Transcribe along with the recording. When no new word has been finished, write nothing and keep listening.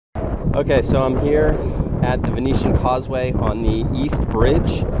Okay, so I'm here at the Venetian Causeway on the East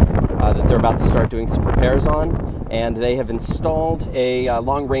Bridge that they're about to start doing some repairs on, and they have installed a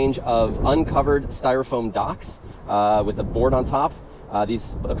long range of uncovered styrofoam docks with a board on top.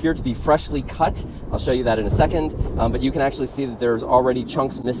 These appear to be freshly cut. I'll show you that in a second, but you can actually see that there's already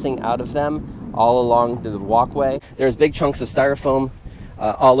chunks missing out of them all along the walkway. There's big chunks of styrofoam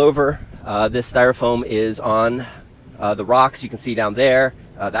all over. This styrofoam is on the rocks you can see down there.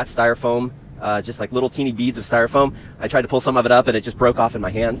 That's styrofoam, just like little teeny beads of styrofoam. I tried to pull some of it up and it just broke off in my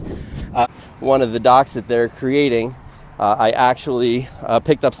hands. One of the docks that they're creating, I actually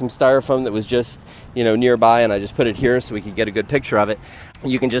picked up some styrofoam that was just, nearby, and I just put it here so we could get a good picture of it.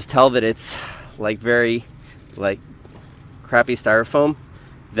 You can just tell that it's very crappy styrofoam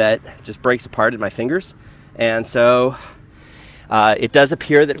that just breaks apart in my fingers. And so it does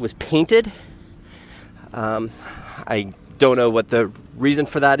appear that it was painted. I don't know what the reason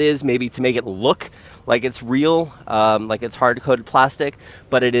for that is, maybe to make it look like it's real, like it's hard-coated plastic,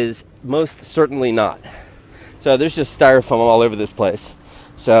 but it is most certainly not. So there's just styrofoam all over this place.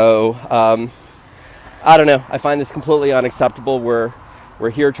 So I don't know, I find this completely unacceptable. We're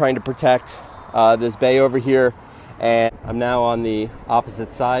here trying to protect this bay over here, and I'm now on the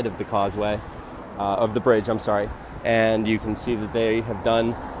opposite side of the causeway, of the bridge, I'm sorry, and you can see that they have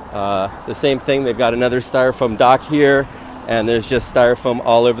done the same thing. They've got another styrofoam dock here, and there's just styrofoam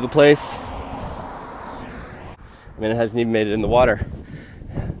all over the place. I mean, it hasn't even made it in the water,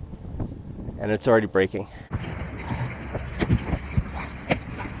 and it's already breaking.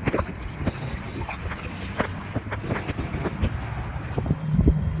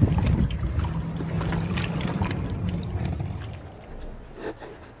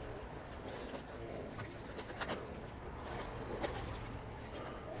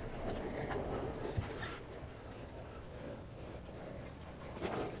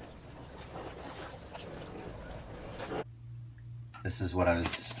 This is what I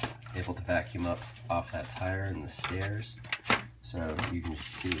was able to vacuum up off that tire and the stairs. So you can just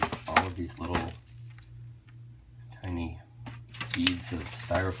see all of these little tiny beads of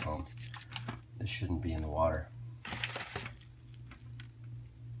styrofoam. This shouldn't be in the water.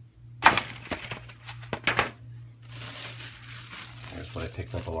 Here's what I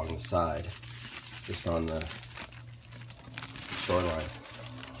picked up along the side, just on the shoreline.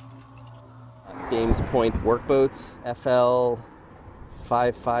 James Point workboats, FL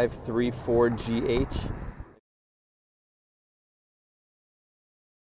 5534GH.